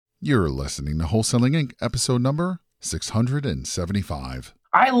You're listening to Wholesaling Inc., episode number 675.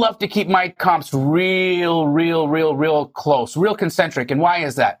 I love to keep my comps real close, real concentric. And why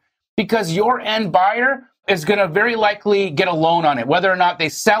is that? Because your end buyer is going to very likely get a loan on it, whether or not they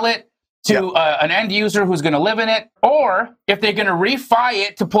sell it to an end user who's going to live in it, or if they're going to refi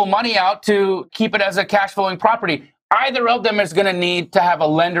it to pull money out to keep it as a cash flowing property. Either of them is going to need to have a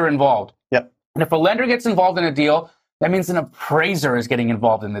lender involved. Yep. And if a lender gets involved in a deal, that means an appraiser is getting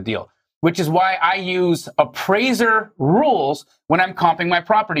involved in the deal, which is why I use appraiser rules when I'm comping my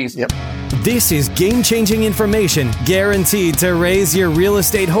properties. Yep. This is game-changing information guaranteed to raise your real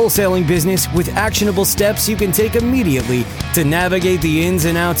estate wholesaling business with actionable steps you can take immediately to navigate the ins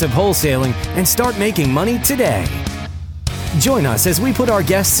and outs of wholesaling and start making money today. Join us as we put our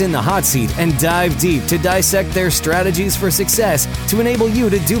guests in the hot seat and dive deep to dissect their strategies for success to enable you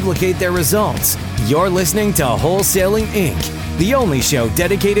to duplicate their results. You're listening to Wholesaling Inc., the only show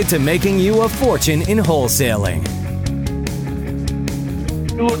dedicated to making you a fortune in wholesaling.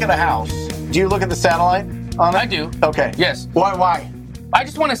 You look at a house. Do you look at the satellite on it? I do. Okay. Yes. Why? I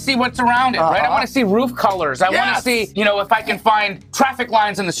just want to see what's around it, right? I want to see roof colors. I want to see, if I can find traffic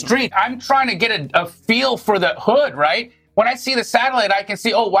lines in the street. I'm trying to get a feel for the hood, right? When I see the satellite, I can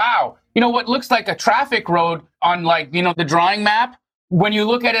see, oh, wow. What looks like a traffic road on the drawing map. When you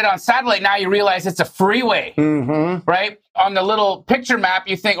look at it on satellite, now you realize it's a freeway, right? On the little picture map,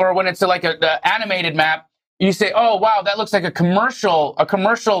 you think, or when it's like the animated map, you say, oh, wow, that looks like a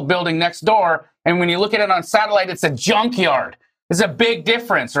commercial building next door. And when you look at it on satellite, it's a junkyard. There's a big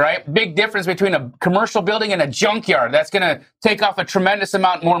difference, right? Big difference between a commercial building and a junkyard. That's going to take off a tremendous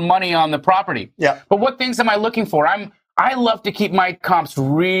amount more money on the property. Yeah. But what things am I looking for? I love to keep my comps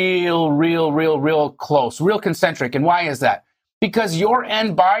real close, real concentric. And why is that? Because your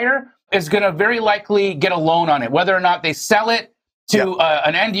end buyer is going to very likely get a loan on it, whether or not they sell it to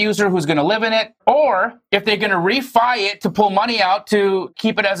an end user who's going to live in it, or if they're going to refi it to pull money out to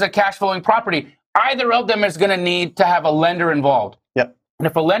keep it as a cash flowing property. Either of them is going to need to have a lender involved. Yep. And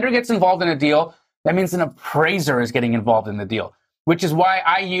if a lender gets involved in a deal, that means an appraiser is getting involved in the deal, which is why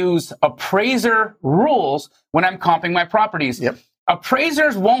I use appraiser rules when I'm comping my properties. Yep.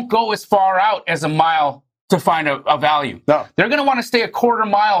 Appraisers won't go as far out as a mile to find a value. No. They're going to want to stay a quarter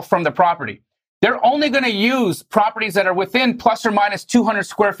mile from the property. They're only going to use properties that are within plus or minus 200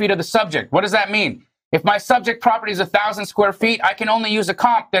 square feet of the subject. What does that mean? If my subject property is 1,000 square feet, I can only use a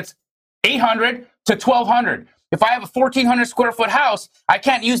comp that's 800 to 1,200. If I have a 1,400 square foot house, I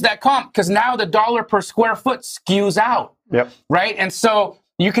can't use that comp because now the dollar per square foot skews out. Yep. Right? And so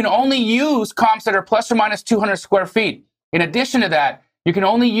you can only use comps that are plus or minus 200 square feet. In addition to that, you can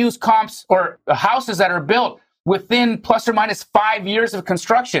only use comps or houses that are built within plus or minus 5 years of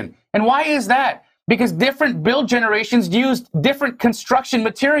construction. And why is that? Because different build generations used different construction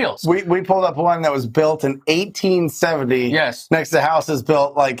materials. We pulled up one that was built in 1870. Yes. Next to houses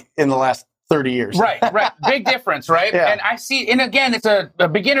built in the last 30 years. Right. Big difference, right? Yeah. And I see, and again, it's a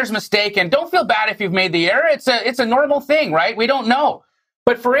beginner's mistake, and don't feel bad if you've made the error. It's a normal thing, right? We don't know.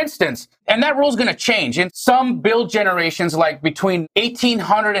 But for instance, and that rule's going to change in some build generations, like between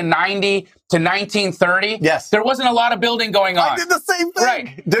 1890 to 1930. Yes. There wasn't a lot of building going on. I did the same thing.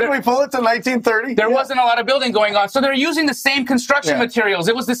 Right. Didn't we pull it to 1930? There wasn't a lot of building going on. So they're using the same construction Yeah. materials.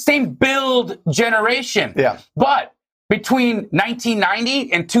 It was the same build generation. Yeah. But between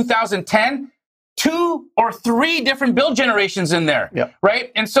 1990 and 2010, 2 or 3 different build generations in there. Yep.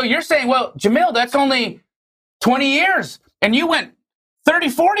 Right? And so you're saying, well, Jamil, that's only 20 years. And you went 30,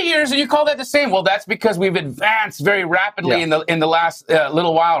 40 years and you call that the same. Well, that's because we've advanced very rapidly in the last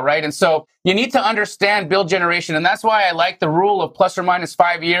little while, right? And so you need to understand build generation. And that's why I like the rule of plus or minus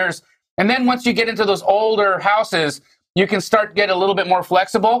 5 years. And then once you get into those older houses, you can start to get a little bit more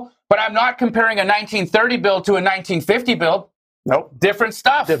flexible. But I'm not comparing a 1930 build to a 1950 build. Nope. Different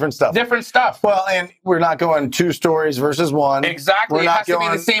stuff. Well, and we're not going 2 stories versus 1. Exactly. We're it not has to be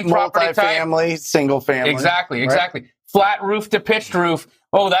the same property type. Multifamily, single family. Exactly. Right? Flat roof to pitched roof.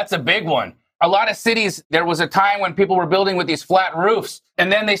 Oh, that's a big one. A lot of cities, there was a time when people were building with these flat roofs, and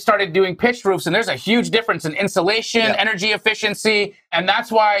then they started doing pitched roofs, and there's a huge difference in insulation, energy efficiency, and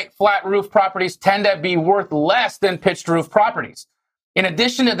that's why flat roof properties tend to be worth less than pitched roof properties. In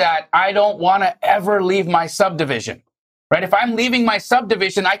addition to that, I don't want to ever leave my subdivision. Right? If I'm leaving my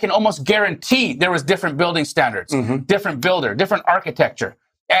subdivision, I can almost guarantee there was different building standards, different builder, different architecture.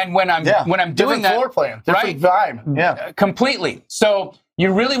 And when I'm doing different that, floor plan, different vibe. Yeah. Completely. So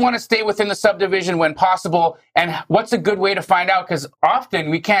you really want to stay within the subdivision when possible. And what's a good way to find out? Because often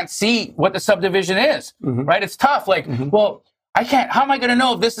we can't see what the subdivision is, right? It's tough. Well, how am I going to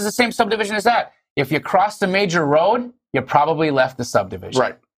know if this is the same subdivision as that? If you cross the major road, you probably left the subdivision.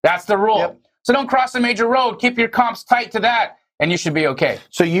 Right. That's the rule. Yep. So don't cross a major road. Keep your comps tight to that, and you should be okay.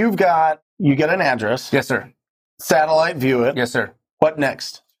 So you get an address. Yes, sir. Satellite view it. Yes, sir. What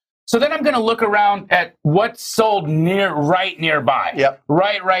next? So then I'm going to look around at what's sold right nearby. Yep.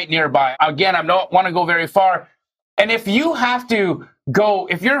 Right nearby. Again, I don't want to go very far. And if you have to go,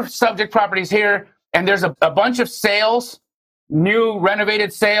 if your subject property is here and there's a bunch of sales, new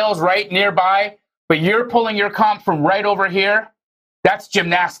renovated sales right nearby, but you're pulling your comp from right over here, that's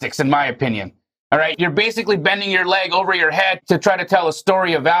gymnastics, in my opinion. All right. You're basically bending your leg over your head to try to tell a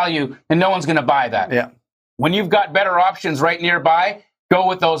story of value, and no one's going to buy that. Yeah. When you've got better options right nearby, go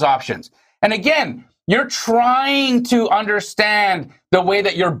with those options. And again, you're trying to understand the way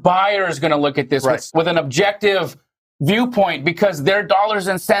that your buyer is going to look at this with an objective viewpoint, because their dollars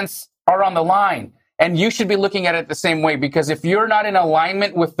and cents are on the line. And you should be looking at it the same way, because if you're not in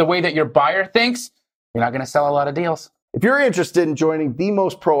alignment with the way that your buyer thinks, you're not going to sell a lot of deals. If you're interested in joining the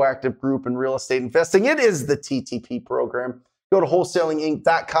most proactive group in real estate investing, it is the TTP program. Go to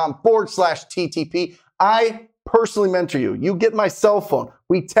wholesalinginc.com/TTP. I personally mentor you. You get my cell phone.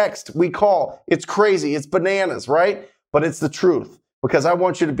 We text, we call. It's crazy. It's bananas, right? But it's the truth, because I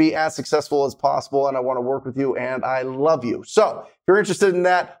want you to be as successful as possible, and I want to work with you, and I love you. So if you're interested in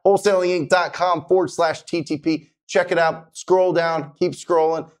that, wholesalinginc.com/TTP. Check it out. Scroll down. Keep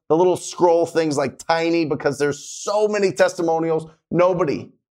scrolling. The little scroll thing's like tiny because there's so many testimonials. Nobody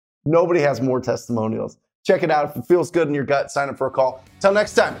has more testimonials. Check it out. If it feels good in your gut, sign up for a call. Till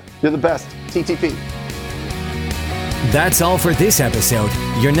next time, you're the best. TTP. That's all for this episode.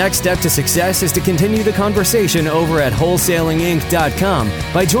 Your next step to success is to continue the conversation over at wholesalinginc.com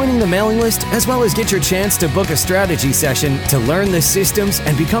by joining the mailing list, as well as get your chance to book a strategy session to learn the systems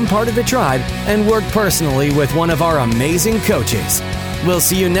and become part of the tribe and work personally with one of our amazing coaches. We'll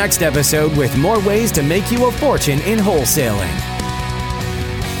see you next episode with more ways to make you a fortune in wholesaling.